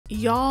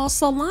Y'all,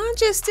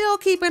 Solange is still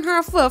keeping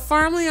her foot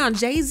firmly on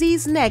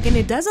Jay-Z's neck, and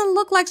it doesn't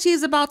look like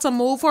she's about to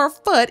move her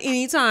foot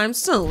anytime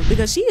soon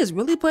because she is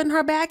really putting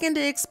her back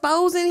into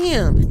exposing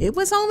him. It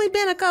was only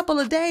been a couple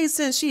of days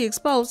since she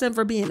exposed him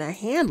for being a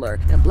handler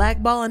and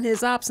blackballing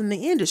his ops in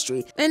the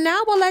industry, and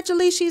now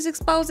allegedly she's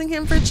exposing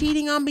him for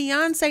cheating on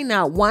Beyonce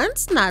not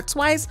once, not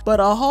twice,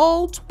 but a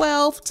whole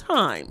 12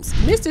 times.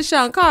 Mr.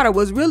 Shawn Carter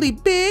was really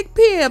big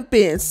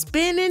pimping,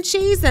 spinning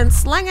cheese and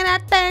slanging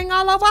that thing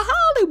all over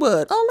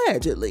Hollywood,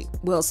 allegedly.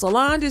 Well,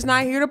 Solange is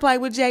not here to play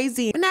with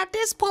Jay-Z, and at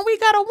this point we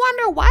gotta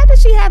wonder, why did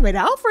she have it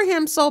out for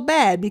him so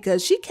bad?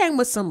 Because she came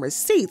with some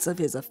receipts of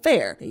his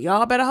affair.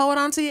 Y'all better hold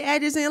on to your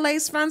edges and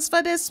lace fronts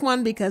for this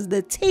one, because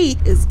the tea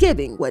is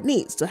giving what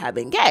needs to have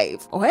been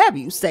gave, or however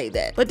you say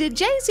that. But did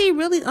Jay-Z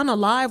really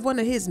unalive one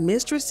of his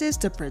mistresses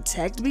to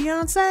protect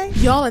Beyonce?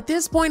 Y'all, at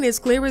this point it's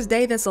clear as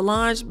day that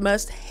Solange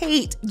must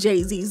hate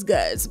Jay-Z's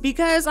guts,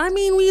 because I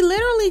mean, we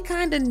literally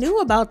kind of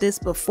knew about this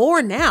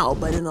before now,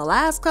 but in the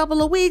last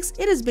couple of weeks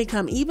it has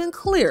become even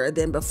clearer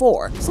than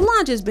before.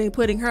 Solange has been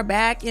putting her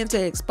back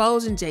into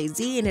exposing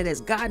Jay-Z, and it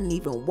has gotten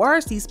even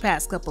worse these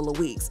past couple of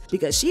weeks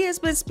because she has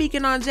been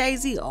speaking on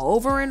Jay-Z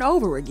over and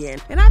over again,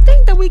 and I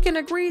think that we can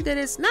agree that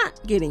it's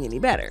not getting any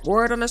better.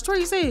 Word on the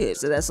streets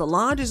is that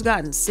Solange has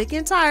gotten sick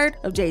and tired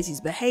of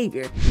Jay-Z's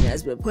behavior and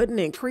has been putting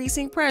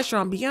increasing pressure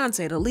on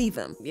Beyonce to leave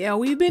him. Yeah,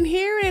 we've been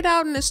hearing it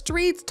out in the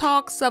streets,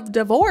 talks of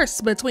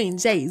divorce between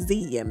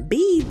Jay-Z and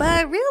B,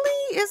 but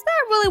really, is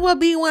that really what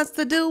B wants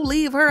to do,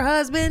 leave her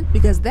husband?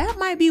 Because that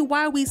might be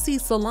why we see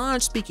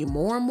Solange speaking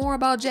more and more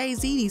about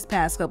Jay-Z these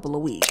past couple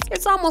of weeks.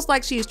 It's almost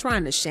like she's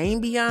trying to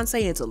shame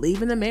Beyonce into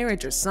leaving the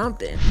marriage or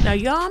something. Now,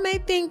 y'all may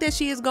think that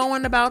she is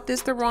going about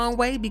this the wrong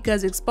way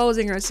because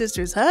exposing her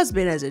sister's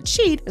husband as a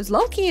cheat is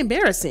low-key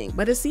embarrassing,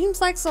 but it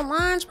seems like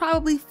Solange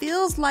probably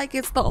feels like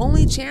it's the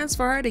only chance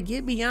for her to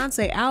get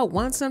Beyonce out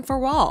once and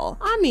for all.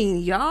 I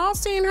mean, y'all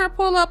seen her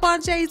pull up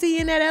on Jay-Z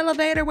in that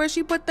elevator where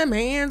she put them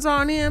hands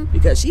on him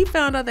because she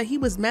found out that he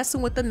was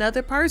messing with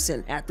another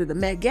person after the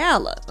Met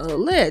Gala,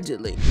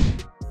 allegedly.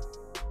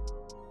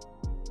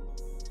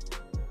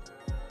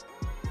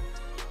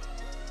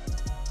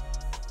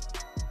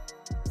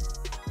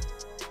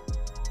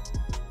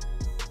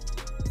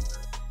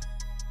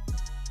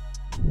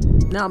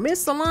 Now,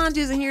 Miss Solange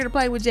isn't here to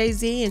play with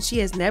Jay-Z, and she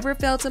has never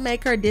failed to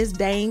make her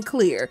disdain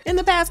clear. In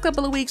the past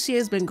couple of weeks, she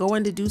has been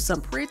going to do some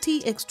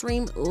pretty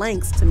extreme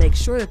lengths to make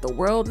sure that the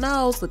world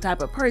knows the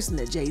type of person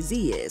that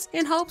Jay-Z is,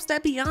 in hopes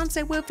that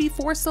Beyonce will be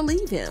forced to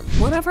leave him.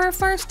 One of her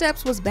first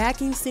steps was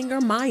backing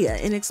singer Maya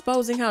and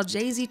exposing how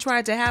Jay-Z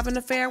tried to have an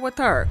affair with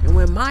her, and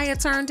when Maya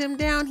turned him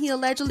down, he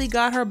allegedly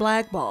got her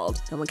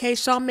blackballed. And in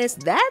case y'all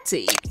missed that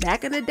tea,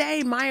 back in the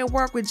day, Maya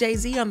worked with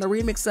Jay-Z on the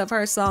remix of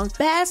her song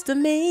Best of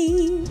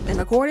Me, and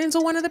according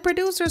to one of the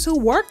producers who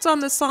worked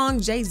on the song,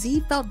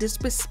 Jay-Z felt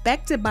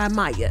disrespected by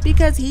Maya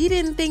because he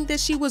didn't think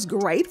that she was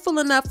grateful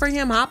enough for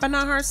him hopping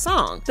on her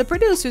song. The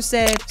producer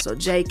said, so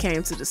Jay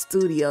came to the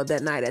studio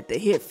that night at the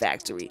Hit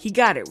Factory. He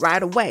got it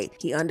right away.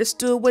 He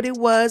understood what it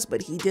was,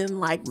 but he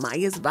didn't like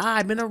Maya's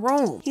vibe in the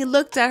room. He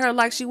looked at her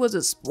like she was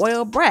a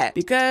spoiled brat,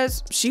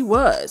 because she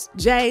was.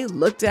 Jay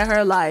looked at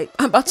her like,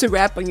 I'm about to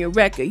rap on your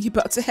record, you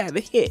about to have a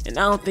hit, and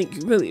I don't think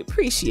you really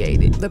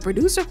appreciate it. The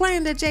producer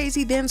claimed that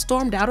Jay-Z then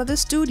stormed out of the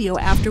studio,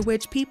 after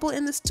which people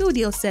in the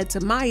studio said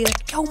to Maya,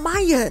 yo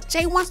Maya,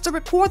 Jay wants to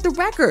record the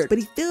record, but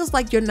he feels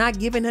like you're not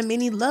giving him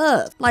any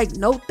love. Like,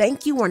 no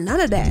thank you or none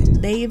of that.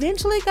 They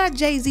eventually got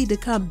Jay-Z to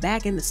come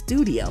back in the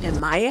studio,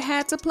 and Maya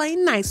had to play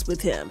nice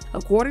with him.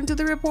 According to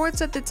the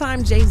reports at the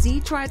time, Jay-Z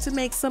tried to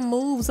make some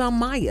moves on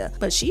Maya,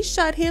 but she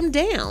shut him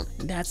down.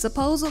 That's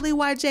supposedly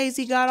why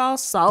Jay-Z got all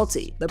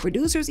salty. The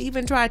producers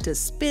even tried to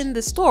spin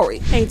the story,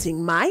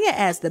 painting Maya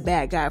as the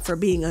bad guy for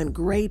being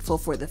ungrateful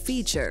for the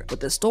feature. But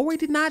the story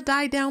did not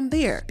die down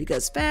there,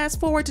 because fast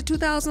forward to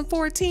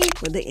 2014,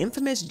 when the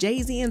infamous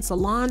Jay-Z and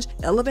Solange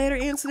elevator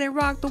incident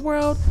rocked the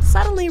world,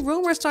 suddenly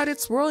rumors started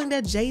swirling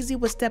that Jay-Z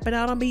was stepping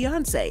out on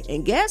Beyonce.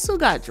 And guess who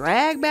got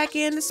dragged back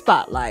in the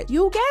spotlight?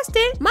 You guessed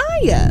it,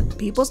 Maya.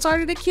 People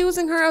started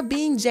accusing her of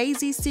being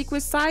Jay-Z's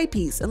secret side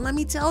piece, and let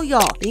me tell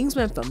y'all, things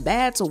went from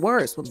bad to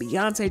worse when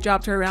Beyonce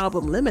dropped her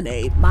album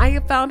Lemonade.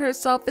 Maya found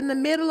herself in the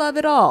middle of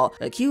it all,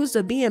 accused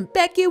of being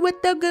Becky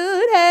with the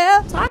good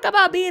hair. Talk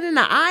about being in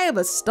the eye of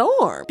a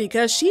storm,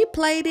 because she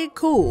played it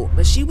cool,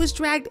 but she was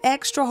dragged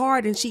extra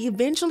hard, and she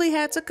eventually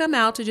had to come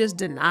out to just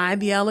deny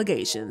the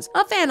allegations.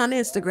 A fan on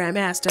Instagram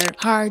asked her,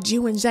 heard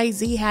you and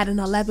Jay-Z had an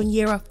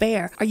 11-year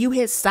affair. Are you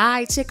his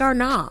side chick or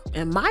not?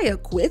 And Maya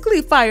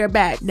quickly fired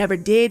back, never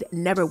did,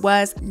 never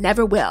was,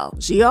 never will.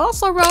 She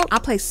also wrote, I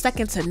play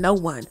second to no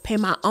one, pay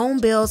my own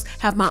bills,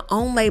 have my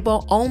own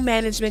label, own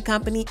management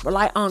company,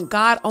 rely on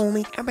God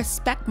only, and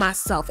respect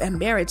myself and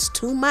marriage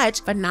too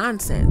much for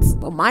nonsense.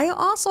 But Maya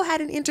also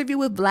had an interview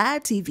with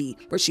Vlad TV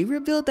where she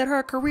revealed that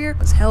her career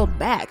was held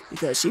back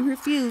because she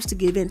refused to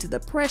give in to the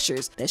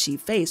pressures that she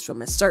faced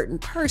from a certain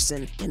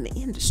person in the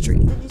industry.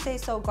 Did you stay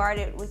so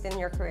guarded within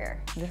your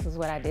career? This is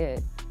what I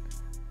did.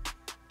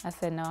 I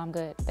said, no, I'm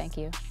good, thank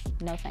you.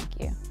 No, thank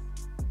you.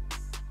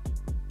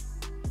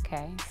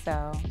 Okay,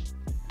 so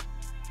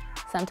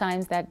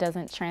Sometimes that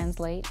doesn't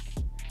translate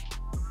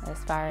as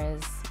far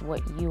as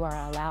what you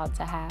are allowed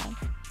to have,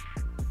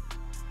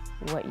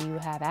 what you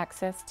have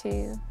access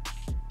to.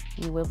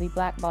 You will be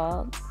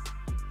blackballed.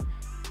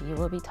 You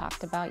will be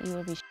talked about. You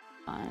will be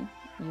on.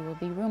 You will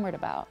be rumored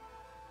about.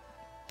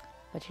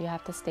 But you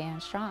have to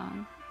stand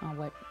strong on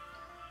what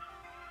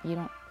you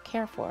don't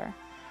care for.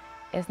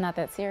 It's not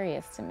that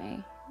serious to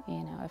me, you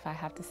know, if I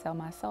have to sell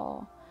my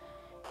soul.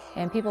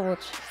 And people will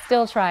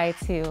still try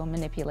to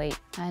manipulate.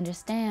 I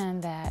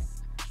understand that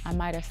I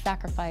might have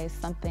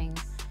sacrificed something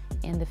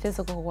in the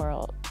physical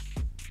world,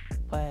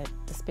 but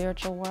the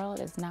spiritual world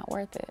is not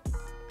worth it.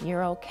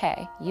 You're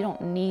okay. You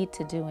don't need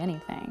to do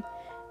anything.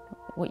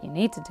 What you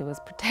need to do is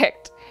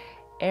protect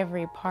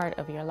every part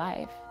of your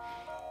life,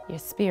 your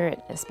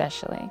spirit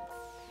especially,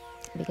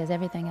 because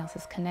everything else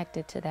is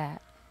connected to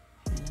that.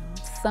 You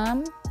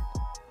know?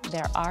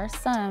 There are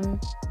some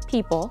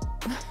people,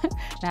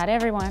 not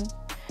everyone,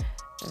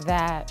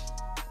 that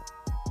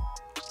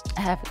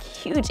have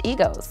huge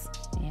egos,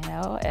 you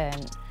know,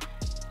 and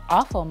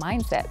awful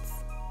mindsets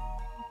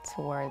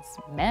towards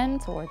men,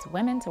 towards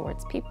women,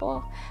 towards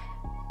people.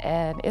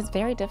 And it's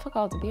very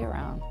difficult to be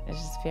around. It's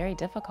just very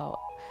difficult.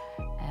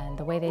 And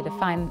the way they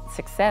define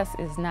success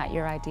is not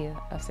your idea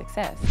of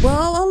success.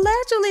 Well,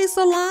 allegedly,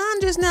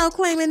 Solange is now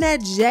claiming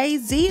that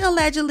Jay-Z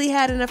allegedly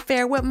had an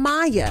affair with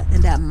Maya,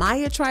 and that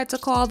Maya tried to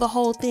call the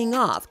whole thing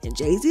off, and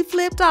Jay-Z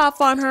flipped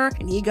off on her,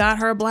 and he got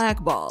her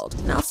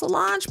blackballed. Now,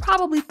 Solange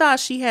probably thought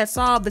she had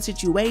solved the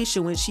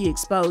situation when she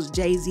exposed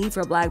Jay-Z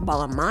for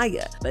blackballing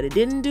Maya, but it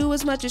didn't do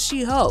as much as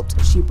she hoped.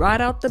 She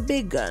brought out the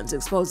big guns,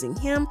 exposing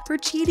him for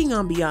cheating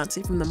on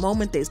Beyonce from the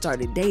moment they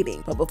started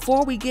dating. But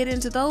before we get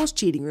into those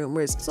cheating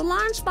rumors,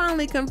 Solange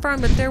finally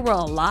confirmed that there were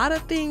a lot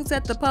of things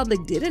that the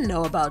public didn't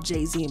know about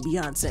Jay-Z and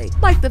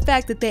Beyonce, like the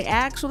fact that they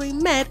actually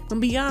met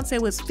when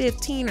Beyonce was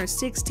 15 or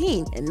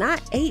 16 and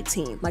not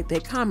 18 like they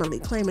commonly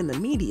claim in the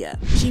media.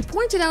 She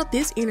pointed out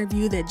this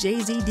interview that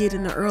Jay-Z did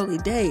in the early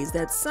days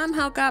that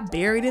somehow got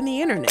buried in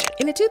the internet.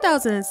 In a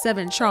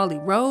 2007 Charlie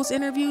Rose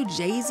interview,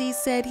 Jay-Z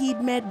said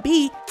he'd met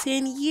B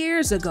 10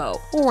 years ago,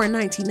 or in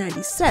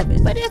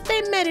 1997. But if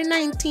they met in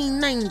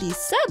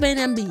 1997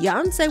 and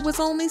Beyonce was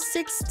only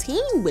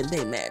 16 when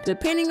they met,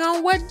 depending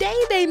on what day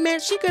they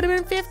met, she could have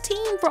been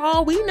 15 for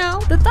all we know.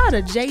 The thought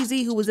of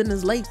Jay-Z, who was in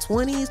his late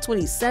 20s,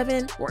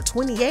 27, or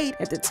 28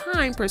 at the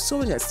time,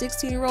 pursuing a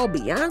 16-year-old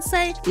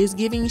Beyonce is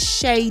giving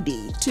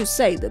shady, to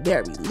say the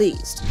very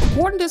least.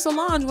 According to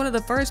Solange, one of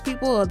the first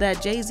people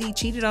that Jay-Z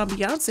cheated on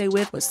Beyonce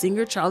with was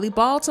singer Charlie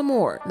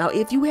Baltimore. Now,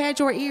 if you had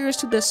your ears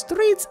to the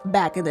streets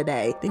back in the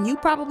day, then you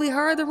probably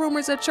heard the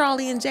rumors of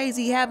Charlie and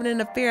Jay-Z having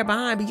an affair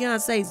behind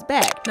Beyonce's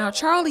back. Now,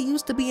 Charlie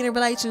used to be in a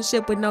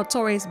relationship with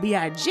Notorious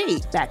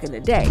B.I.G. back in the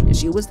day, and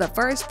she was the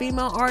first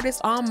female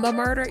artist on the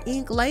Murder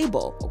Inc.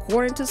 label.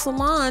 According to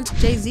Solange,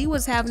 Jay-Z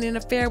was having an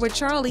affair with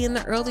Charlie in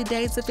the early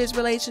days of his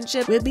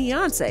relationship with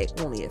Beyonce,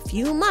 only a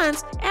few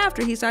months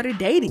after he started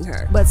dating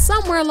her. But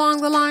somewhere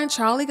along the line,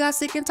 Charlie got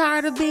sick and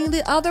tired of being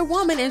the other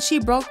woman, and she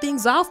broke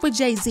things off with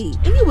Jay-Z.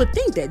 And you would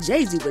think that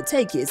Jay-Z would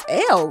take his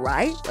L,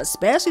 right?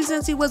 Especially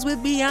since he was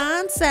with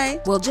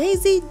Beyonce. Well,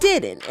 Jay-Z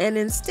didn't, and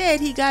instead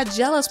he got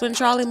jealous when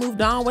Charlie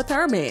moved on with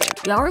her man.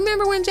 Y'all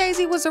remember when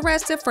Jay-Z was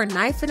arrested for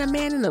knifing a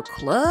man in the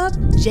club?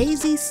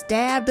 Jay-Z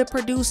stabbed the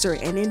producer,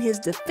 and in his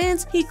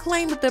defense, he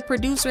claimed that the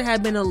producer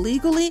had been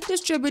illegally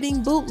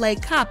distributing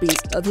bootleg copies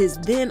of his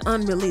then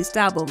unreleased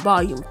album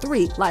Volume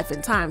 3, Life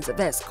and Times of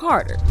S.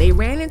 Carter. They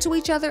ran into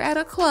each other at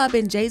a club,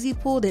 and Jay-Z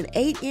pulled an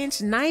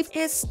 8-inch knife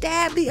and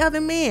stabbed the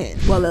other man.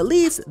 Well, at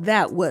least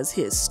that was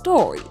his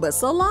story, but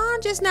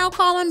Solange is now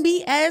calling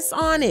BS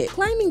on it,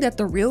 claiming that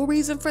the real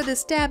reason for the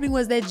stabbing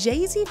was that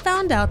Jay-Z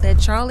found out that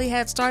Charlie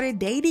had started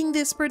dating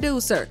this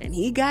producer, and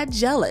he got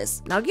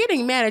jealous. Now,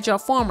 getting mad at your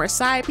former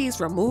side piece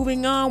for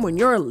moving on when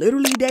you're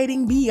literally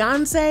dating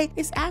Beyonce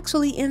is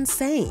actually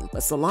insane.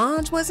 But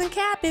Solange wasn't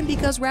capping,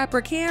 because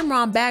rapper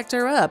Cameron backed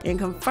her up and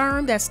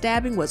confirmed that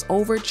stabbing was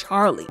over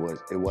Charlie.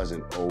 It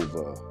wasn't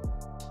over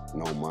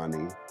no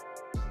money.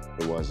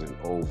 It wasn't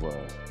over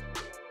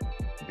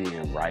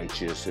being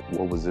righteous.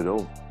 What was it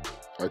over?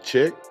 A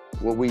chick?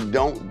 What we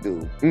don't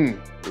do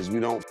is we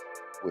don't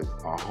with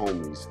our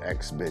homies,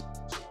 ex-bitches.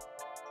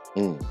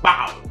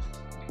 Bow.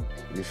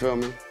 You feel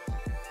me?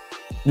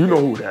 You know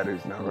who that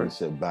is now, I right?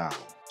 said bow.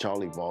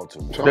 Charlie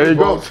Baltimore. There you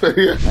go.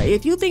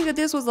 If you think that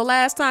this was the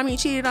last time he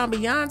cheated on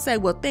Beyonce,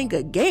 well, think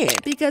again,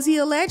 because he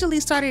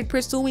allegedly started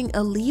pursuing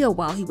Aaliyah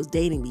while he was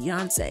dating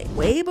Beyonce,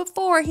 way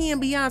before he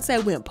and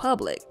Beyonce went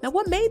public. Now,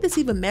 what made this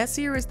even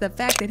messier is the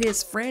fact that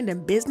his friend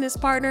and business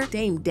partner,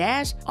 Dame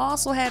Dash,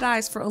 also had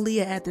eyes for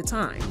Aaliyah at the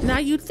time. Now,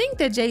 you'd think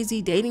that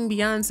Jay-Z dating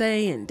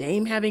Beyonce and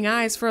Dame having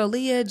eyes for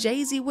Aaliyah,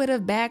 Jay-Z would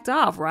have backed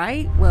off,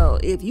 right? Well,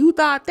 if you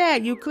thought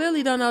that, you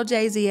clearly don't know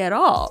Jay-Z at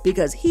all,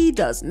 because he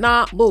does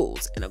not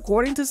lose. And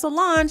according to to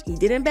Solange, he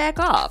didn't back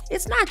off.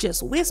 It's not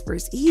just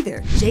whispers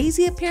either.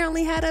 Jay-Z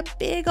apparently had a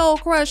big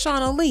old crush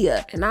on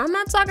Aaliyah. And I'm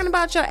not talking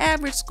about your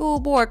average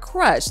schoolboy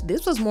crush.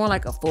 This was more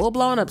like a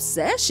full-blown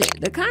obsession.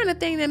 The kind of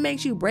thing that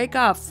makes you break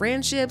off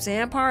friendships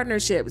and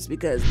partnerships,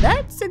 because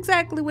that's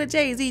exactly what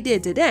Jay-Z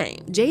did to Dame.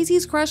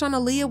 Jay-Z's crush on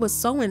Aaliyah was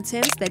so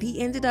intense that he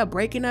ended up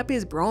breaking up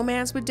his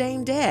bromance with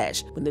Dame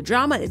Dash. When the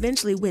drama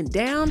eventually went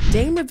down,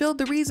 Dame revealed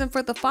the reason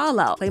for the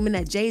fallout, claiming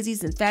that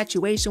Jay-Z's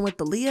infatuation with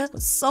Aaliyah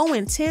was so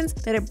intense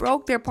that it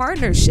broke their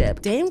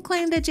partnership. Dame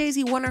claimed that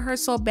Jay-Z wanted her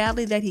so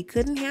badly that he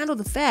couldn't handle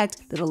the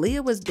fact that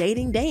Aaliyah was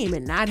dating Dame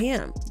and not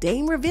him.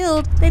 Dame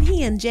revealed that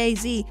he and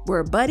Jay-Z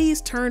were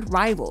buddies turned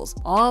rivals,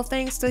 all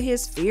thanks to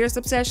his fierce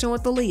obsession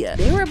with Aaliyah.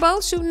 They were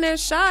both shooting their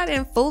shot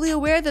and fully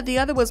aware that the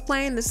other was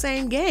playing the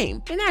same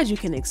game. And as you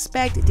can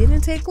expect, it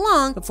didn't take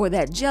long before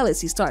that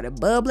jealousy started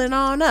bubbling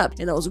on up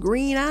and those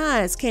green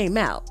eyes came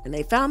out, and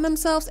they found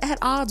themselves at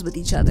odds with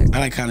each other. I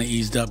like kind of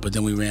eased up, but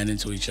then we ran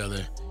into each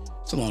other.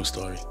 It's a long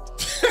story.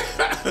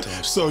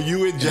 So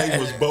you and Jay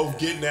was both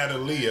getting at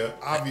Aaliyah.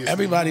 Obviously,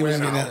 everybody was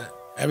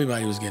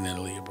getting at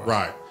Aaliyah, bro.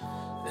 Right.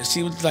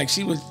 She was like,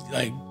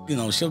 you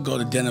know, she'll go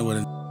to dinner with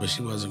a, but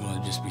she wasn't going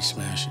to just be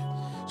smashing.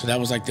 So that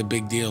was like the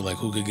big deal, like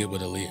who could get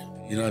with Aaliyah.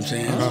 You know what I'm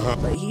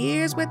saying? But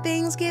here's where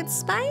things get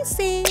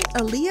spicy.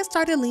 Aaliyah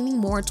started leaning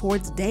more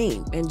towards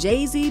Dame, and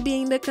Jay-Z,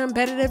 being the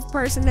competitive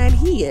person that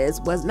he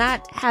is, was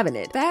not having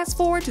it. Fast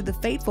forward to the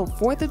fateful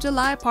 4th of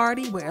July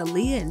party where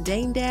Aaliyah and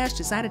Dame Dash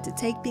decided to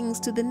take things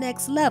to the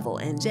next level,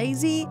 and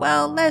Jay-Z,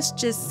 well, let's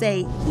just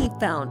say he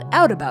found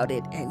out about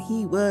it and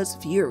he was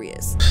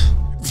furious.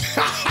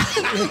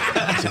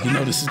 So, you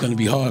know, this is going to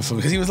be hard for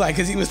me, because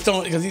he was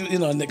throwing, because he, you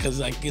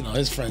know,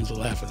 his friends were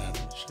laughing at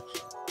him.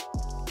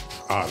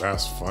 Ah,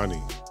 that's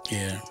funny.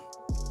 Yeah.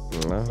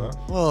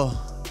 Well,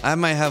 I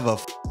might have a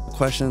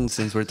question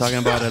since we're talking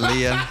about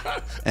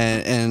Aaliyah,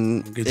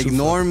 and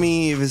ignore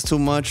me if it's too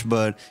much,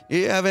 but do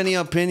you have any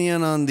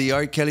opinion on the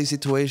R. Kelly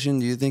situation?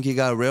 Do you think he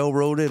got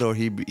railroaded, or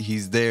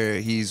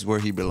he's where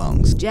he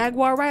belongs?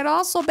 Jaguar Wright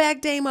also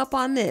backed Dame up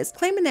on this,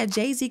 claiming that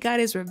Jay-Z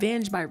got his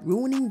revenge by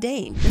ruining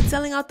Dame and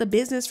selling out the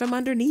business from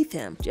underneath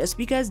him just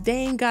because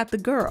Dame got the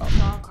girl.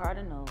 Shawn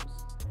Carter knows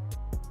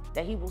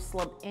that he will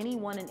slump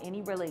anyone in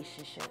any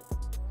relationship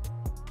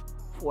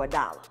for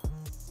 $1.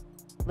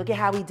 Look at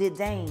how he did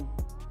Dame.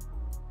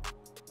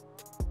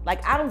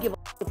 Like, I don't give a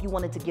if you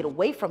wanted to get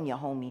away from your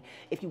homie,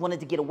 if you wanted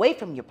to get away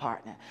from your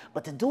partner,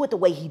 but to do it the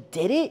way he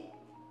did it,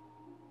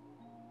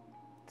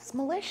 it's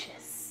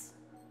malicious.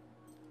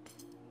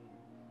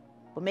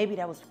 But maybe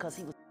that was because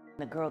he was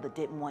the girl that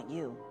didn't want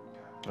you.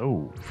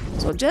 Oh.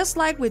 So just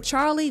like with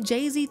Charlie,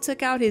 Jay-Z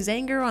took out his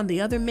anger on the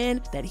other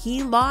men that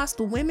he lost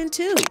women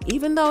to,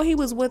 even though he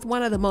was with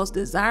one of the most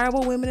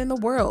desirable women in the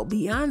world,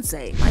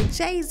 Beyonce. Like,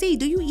 Jay-Z,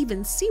 do you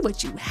even see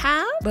what you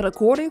have? But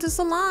according to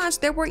Solange,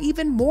 there were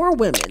even more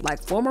women,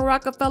 like former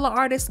Rockefeller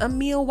artist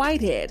Emile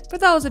Whitehead. For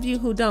those of you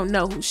who don't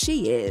know who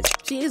she is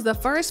the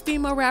first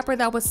female rapper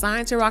that was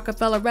signed to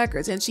Rockefeller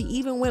Records, and she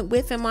even went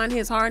with him on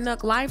his Hard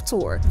Knock Live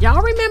tour.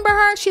 Y'all remember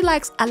her? She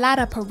likes a lot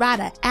of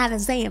Parada,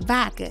 Alizé, and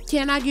vodka.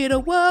 Can I get a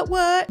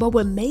what? But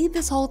what made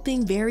this whole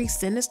thing very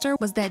sinister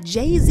was that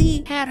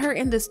Jay-Z had her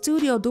in the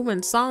studio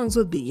doing songs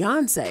with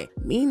Beyonce.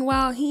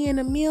 Meanwhile, he and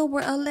Emile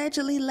were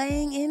allegedly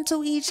laying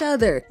into each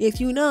other, if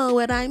you know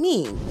what I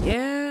mean.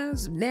 Yeah,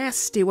 it's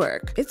nasty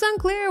work. It's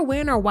unclear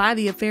when or why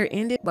the affair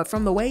ended, but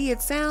from the way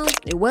it sounds,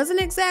 it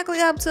wasn't exactly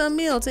up to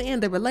Emile to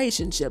end the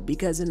relationship,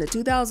 because in the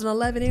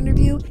 2011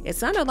 interview, it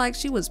sounded like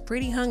she was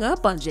pretty hung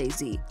up on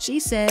Jay-Z. She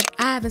said,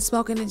 "I haven't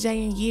spoken to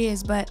Jay in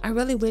years, but I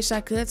really wish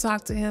I could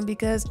talk to him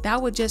because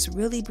that would just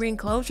really bring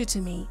closure to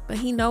me, but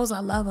he knows I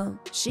love him."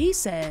 She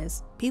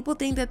says, "People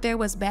think that there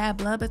was bad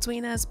blood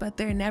between us, but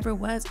there never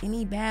was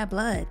any bad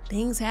blood.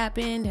 Things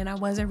happened and I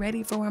wasn't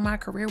ready for where my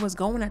career was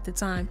going at the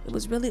time. It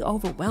was really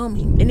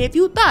overwhelming. And if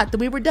you thought that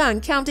we were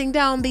done counting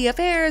down the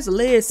affairs,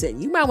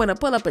 listen, you might want to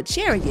pull up a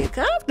chair and get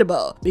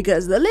comfortable,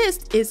 because the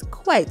list is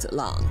quite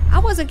long." I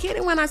wasn't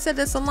kidding when I said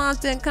that Solange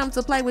didn't come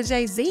to play with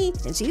Jay-Z,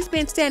 and she's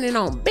been standing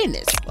on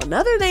business.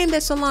 Another name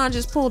that Solange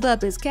has pulled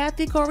up is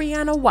Kathy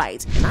Coriana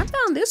White, and I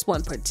found this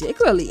one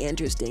particularly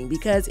interesting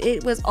because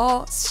it was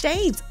all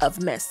shades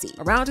of messy.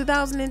 Around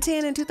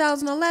 2010 and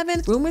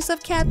 2011, rumors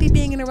of Kathy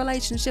being in a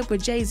relationship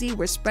with Jay-Z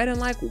were spreading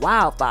like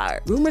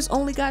wildfire. Rumors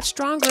only got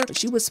stronger when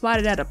she was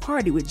spotted at a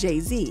party with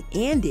Jay-Z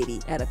and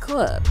Diddy at a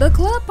club. The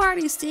club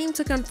party seemed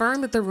to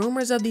confirm that the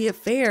rumors of the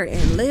affair,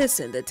 and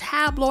listen, the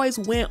tabloids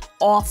went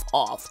off.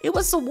 It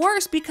was the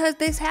worst because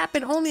this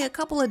happened only a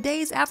couple of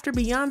days after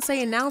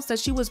Beyonce announced that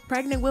she was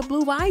pregnant with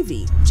Blue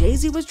Ivy.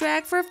 Jay-Z was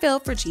dragged for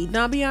filth for cheating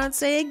on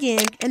Beyonce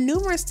again, and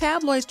numerous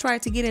tabloids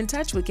tried to get in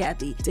touch with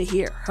Kathy to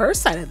hear her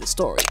side of the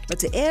story. But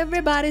to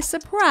everybody's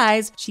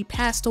surprise, she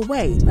passed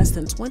away less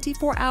than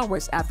 24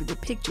 hours after the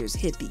pictures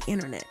hit the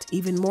internet.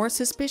 Even more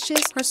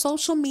suspicious, her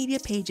social media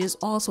pages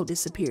also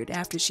disappeared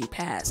after she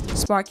passed,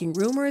 sparking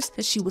rumors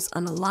that she was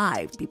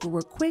unalive. People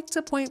were quick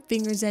to point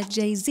fingers at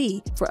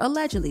Jay-Z for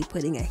allegedly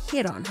putting a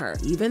hit on her.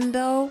 Even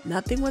though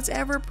nothing was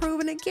ever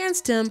proven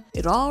against him,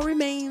 it all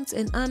remains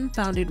an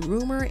unfounded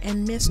rumor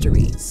and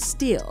mystery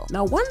still.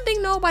 Now, one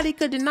thing nobody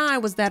could deny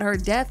was that her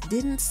death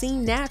didn't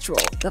seem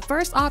natural. The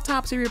first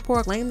autopsy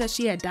report claimed that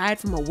she had died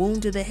from a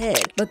wound to the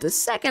head, but the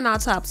second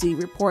autopsy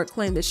report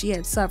claimed that she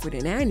had suffered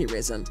an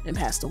aneurysm and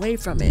passed away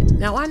from it.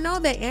 Now, I know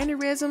that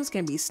aneurysms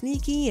can be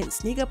sneaky and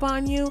sneak up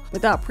on you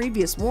without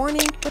previous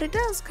warning, but it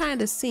does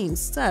kind of seem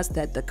sus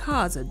that the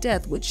cause of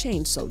death would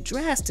change so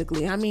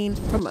drastically. I mean,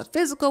 from a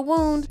physical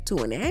wound to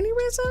an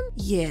aneurysm?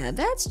 Yeah,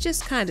 that's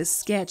just kind of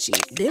sketchy.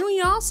 Then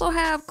we also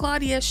have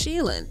Claudia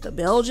Schillen, the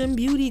Belgian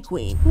beauty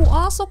queen, who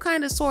also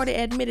kind of sort of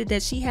admitted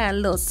that she had a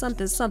little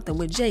something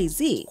with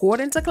Jay-Z.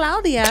 According to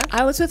Claudia,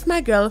 I was with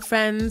my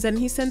girlfriends and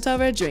he sent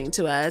over a drink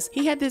to us.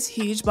 He had this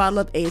huge bottle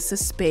of Ace of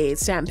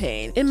Spades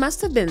champagne. It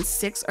must have been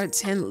 6 or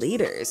 10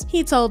 liters.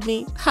 He told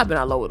me, I've been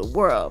all over the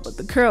world, but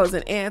the girls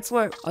in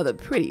Antwerp are the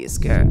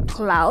prettiest girl.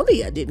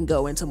 Claudia didn't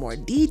go into more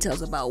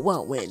details about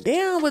what went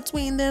down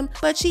between them,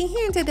 but she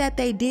hinted that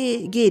they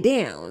did get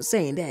down,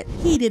 saying that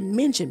he didn't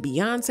mention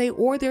Beyonce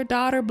or their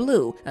daughter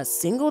Blue a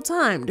single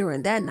time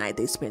during that night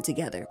they spent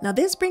together. Now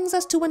this brings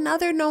us to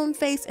another known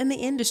face in the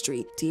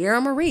industry,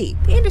 Tierra Marie.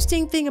 The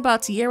interesting thing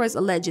about Tierra's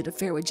alleged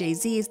affair with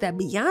Jay-Z is that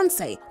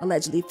Beyonce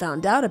allegedly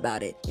found out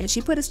about it and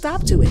she put a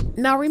stop to it.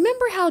 Now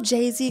remember how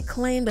Jay-Z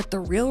claimed that the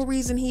real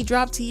reason he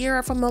dropped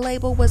Tierra from the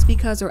label was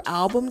because her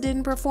album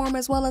didn't perform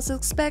as well as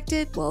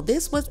expected? Well,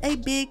 this was a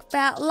big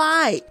fat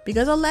lie,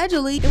 because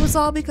allegedly it was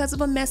all because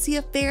of a messy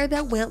affair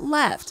that went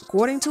left.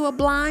 According to a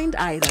blind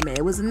item,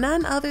 it was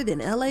none other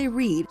than L.A.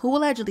 Reid who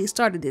allegedly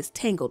started this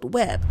tangled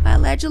web by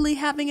allegedly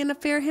having an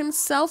affair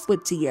himself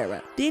with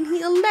Tierra. Then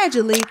he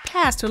allegedly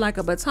passed her like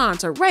a baton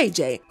to Ray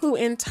J, who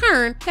in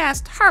turn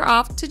passed her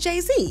off to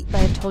Jay-Z. I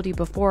had told you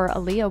before,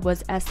 Aaliyah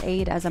was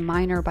SA'd as a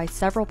minor by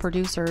several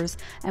producers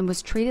and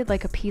was treated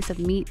like a piece of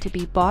meat to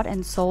be bought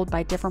and sold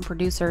by different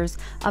producers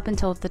up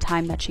until the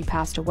time that she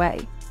passed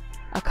away.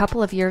 A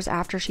couple of years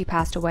after she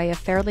passed away, a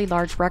fairly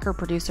large record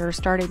producer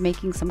started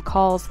making some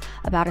calls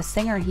about a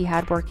singer he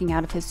had working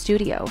out of his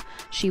studio.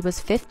 She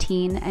was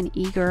 15 and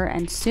eager,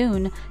 and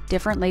soon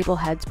different label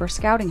heads were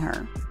scouting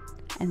her.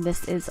 And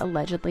this is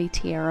allegedly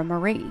Tierra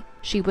Marie.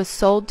 She was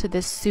sold to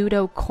this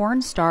pseudo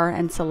corn star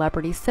and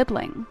celebrity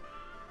sibling.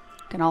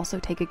 You can also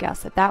take a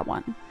guess at that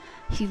one.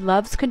 He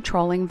loves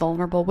controlling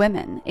vulnerable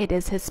women. It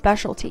is his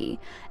specialty.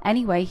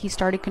 Anyway, he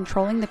started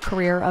controlling the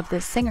career of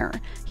this singer.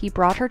 He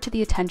brought her to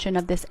the attention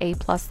of this A+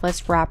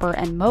 list rapper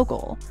and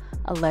mogul,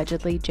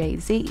 allegedly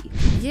Jay-Z.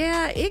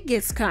 Yeah, it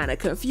gets kind of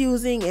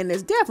confusing and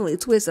is definitely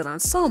twisted on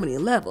so many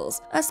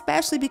levels,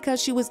 especially because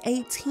she was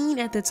 18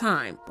 at the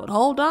time. But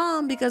hold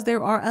on, because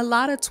there are a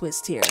lot of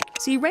twists here.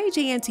 See, Ray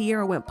J and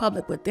Tierra went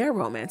public with their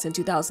romance in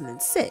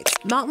 2006.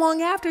 Not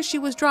long after she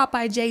was dropped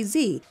by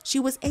Jay-Z, she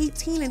was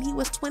 18 and he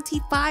was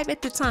 25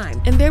 at the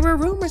time, and there were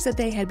rumors that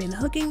they had been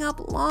hooking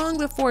up long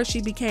before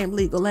she became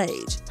legal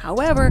age.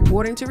 However,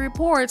 according to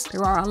reports,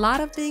 there are a lot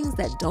of things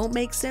that don't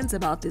make sense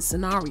about this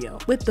scenario,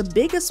 with the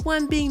biggest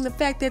one being the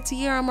fact that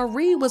Tierra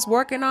Marie was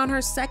working on her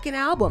second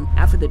album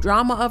after the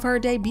drama of her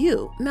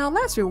debut. Now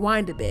let's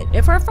rewind a bit.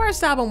 If her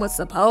first album was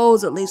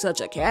supposedly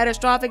such a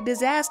catastrophic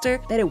disaster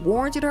that it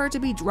warranted her to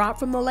be dropped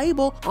from the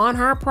label on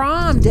her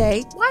prom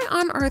day, why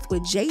on earth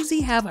would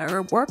Jay-Z have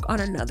her work on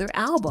another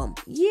album?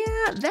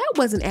 Yeah, that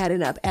wasn't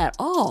adding up at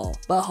all.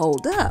 But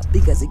hold up,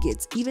 because it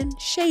gets even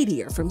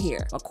shadier from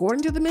here.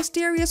 According to the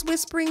mysterious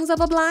whisperings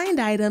of a blind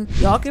item,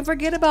 y'all can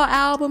forget about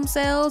album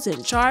sales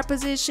and chart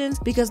positions,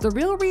 because the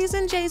real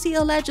reason Jay-Z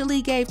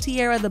allegedly gave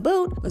Tierra the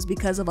boot was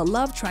because of a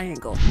love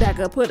triangle that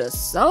could put a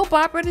soap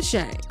opera to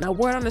shame. Now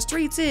word on the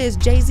streets is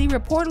Jay-Z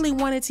reportedly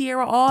wanted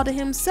Tierra all to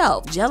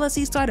himself.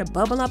 Jealousy started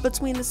bubbling up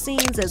between the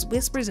scenes as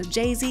whispers of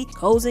Jay-Z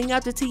cozying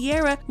up to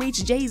Tierra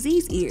reached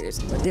Jay-Z's ears.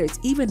 But there's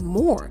even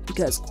more,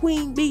 because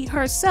Queen Bee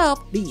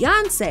herself,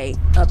 Beyonce,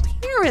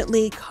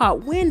 apparently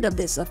caught wind of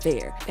this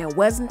affair and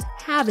wasn't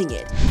having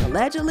it.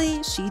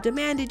 Allegedly, she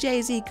demanded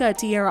Jay-Z cut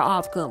Tierra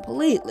off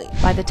completely.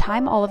 By the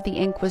time all of the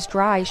ink was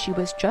dry, she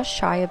was just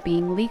shy of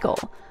being legal,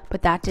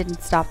 but that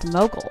didn't stop the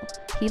mogul.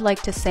 He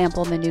liked to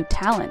sample the new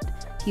talent.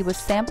 He was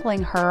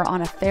sampling her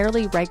on a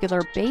fairly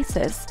regular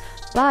basis,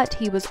 but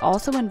he was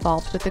also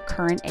involved with the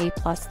current A+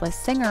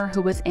 list singer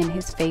who was in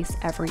his face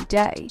every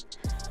day.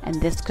 And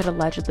this could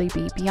allegedly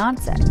be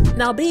Beyonce.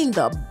 Now, being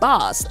the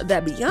boss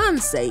that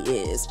Beyonce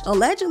is,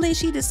 allegedly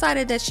she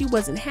decided that she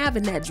wasn't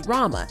having that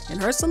drama, and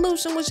her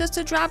solution was just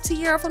to drop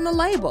Tierra from the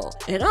label.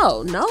 And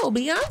oh no,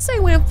 Beyonce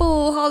went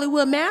full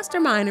Hollywood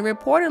mastermind and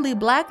reportedly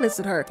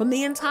blacklisted her from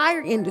the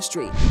entire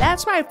industry.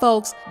 That's right,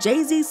 folks,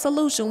 Jay-Z's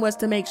solution was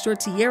to make sure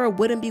Tierra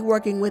wouldn't be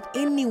working with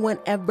anyone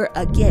ever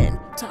again.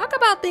 Talk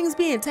about things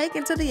being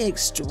taken to the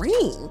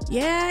extreme.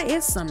 Yeah,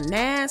 it's some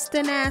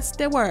nasty,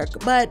 nasty work,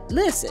 but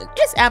listen,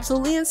 it's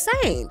absolutely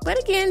insane. But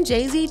again,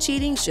 Jay-Z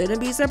cheating shouldn't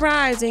be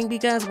surprising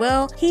because,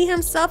 well, he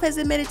himself has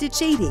admitted to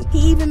cheating. He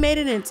even made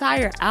an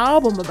entire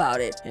album about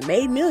it and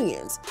made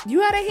millions. You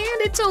gotta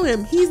hand it to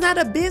him. He's not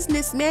a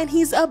businessman,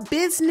 he's a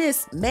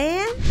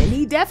businessman. And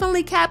he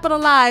definitely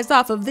capitalized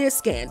off of this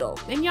scandal.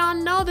 And y'all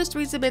know the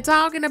streets have been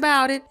talking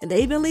about it, and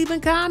they've been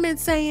leaving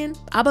comments saying,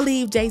 I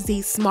believe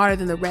Jay-Z's smarter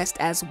than the rest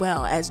as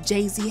well, as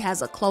Jay-Z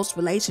has a close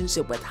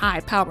relationship with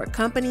high-powered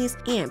companies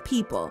and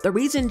people. The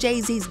reason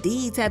Jay-Z's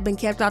deeds have been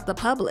kept off the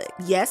public.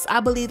 Yes, I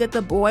believe that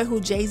the boy who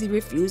Jay-Z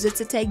refuses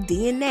to take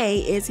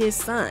DNA is his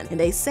son, and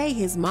they say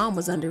his mom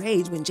was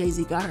underage when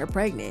Jay-Z got her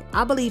pregnant.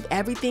 I believe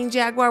everything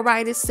Jaguar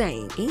Wright is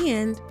saying,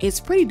 and it's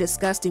pretty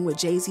disgusting what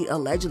Jay-Z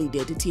allegedly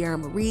did to Tierra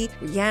Marie,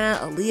 Rihanna,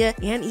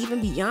 Aaliyah, and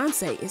even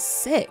Beyonce is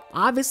sick.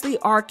 Obviously,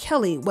 R.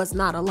 Kelly was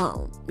not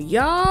alone.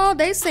 Y'all,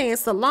 they saying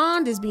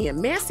Solange is being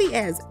messy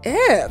as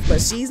F,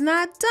 but she's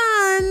not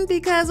done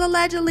because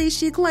allegedly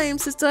she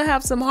claims to still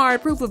have some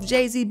hard proof of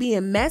Jay-Z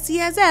being messy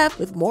as F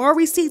with more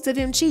receipts of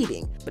him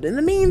cheating. But in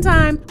the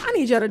meantime, I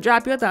need y'all to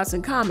drop your thoughts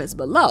in comments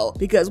below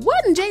because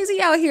wasn't Jay-Z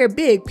out here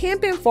big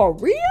pimping for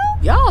real?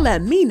 Y'all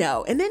let me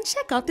know and then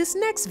check out this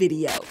next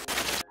video.